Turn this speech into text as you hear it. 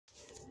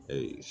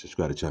Hey,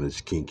 subscribe to channel. This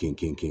is King.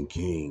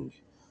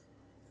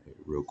 Hey,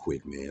 real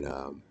quick,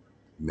 man.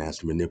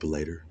 Master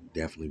Manipulator,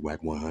 definitely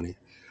whack 100.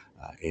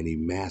 And he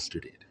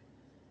mastered it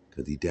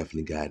because he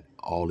definitely got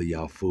all of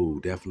y'all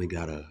food. Definitely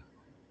got a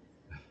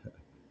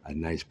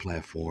nice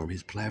platform.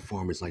 His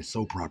platform is like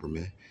so proper,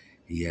 man.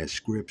 He has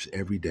scripts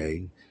every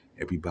day.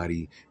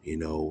 Everybody,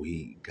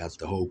 he got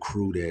the whole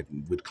crew that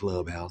with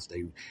Clubhouse.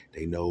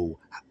 They know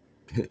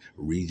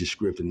read your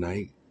script at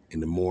night. In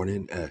the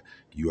morning,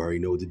 you already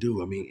know what to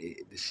do. I mean,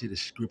 this shit is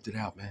scripted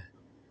out, man.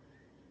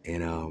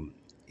 And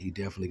he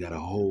definitely got a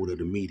hold of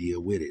the media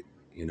with it.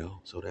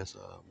 So that's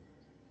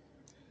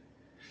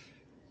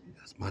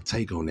my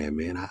take on that,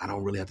 man. I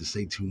don't really have to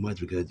say too much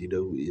because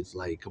it's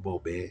like, come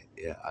on, man.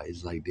 Yeah,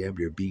 it's like damn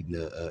near beating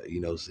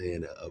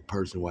saying a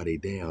person while they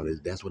down.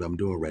 That's what I'm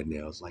doing right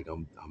now. It's like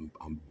I'm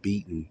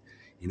beating,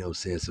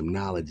 saying some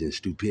knowledge and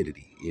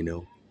stupidity.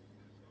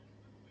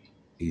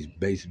 He's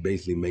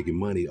basically making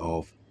money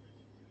off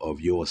of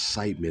your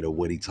excitement of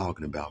what he's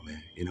talking about,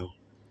 man.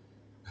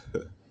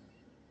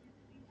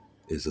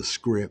 It's a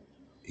script.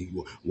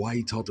 Why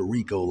he talked to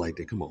Rico like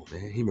that? Come on,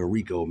 man. Him and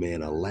Rico,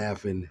 man, are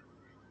laughing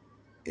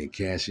and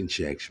cashing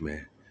checks,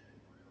 man.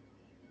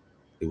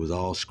 It was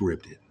all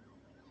scripted,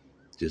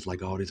 just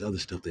like all this other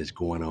stuff that's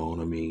going on.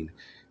 I mean,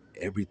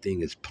 everything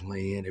is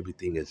planned.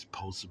 Everything is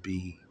supposed to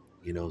be,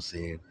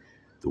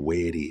 the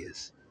way it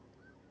is.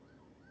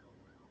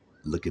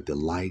 Look at the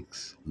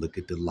likes. Look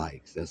at the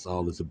likes. That's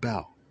all it's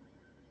about.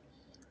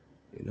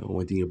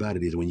 One thing about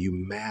it is when you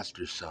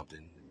master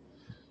something,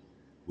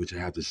 which I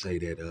have to say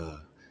that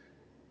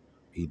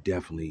he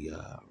definitely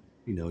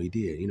he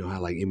did. You know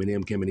how like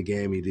Eminem came in the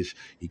game,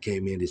 he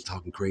came in just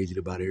talking crazy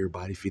about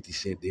everybody. 50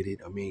 Cent did it.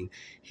 I mean,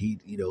 he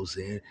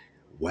saying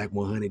Whack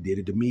 100 did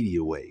it the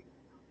media way.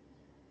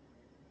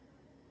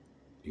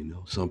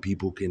 Some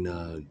people can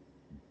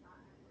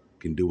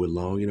do it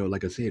long.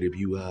 Like I said, if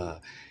you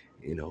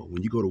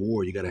when you go to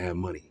war, you gotta have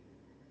money.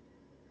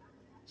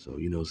 So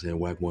saying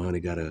Whack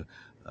 100 got a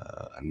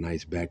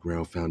nice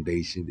background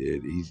foundation.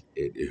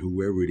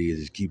 Whoever it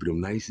is keeping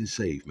them nice and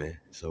safe, man.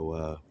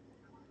 So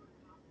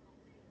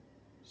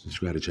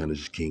subscribe to the channel.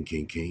 Just King.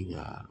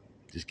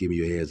 Just giving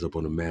you a heads up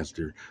on the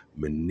master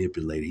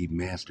manipulator. He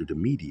mastered the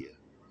media.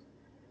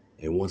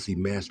 And once he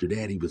mastered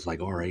that, he was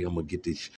like, all right, I'm going to get this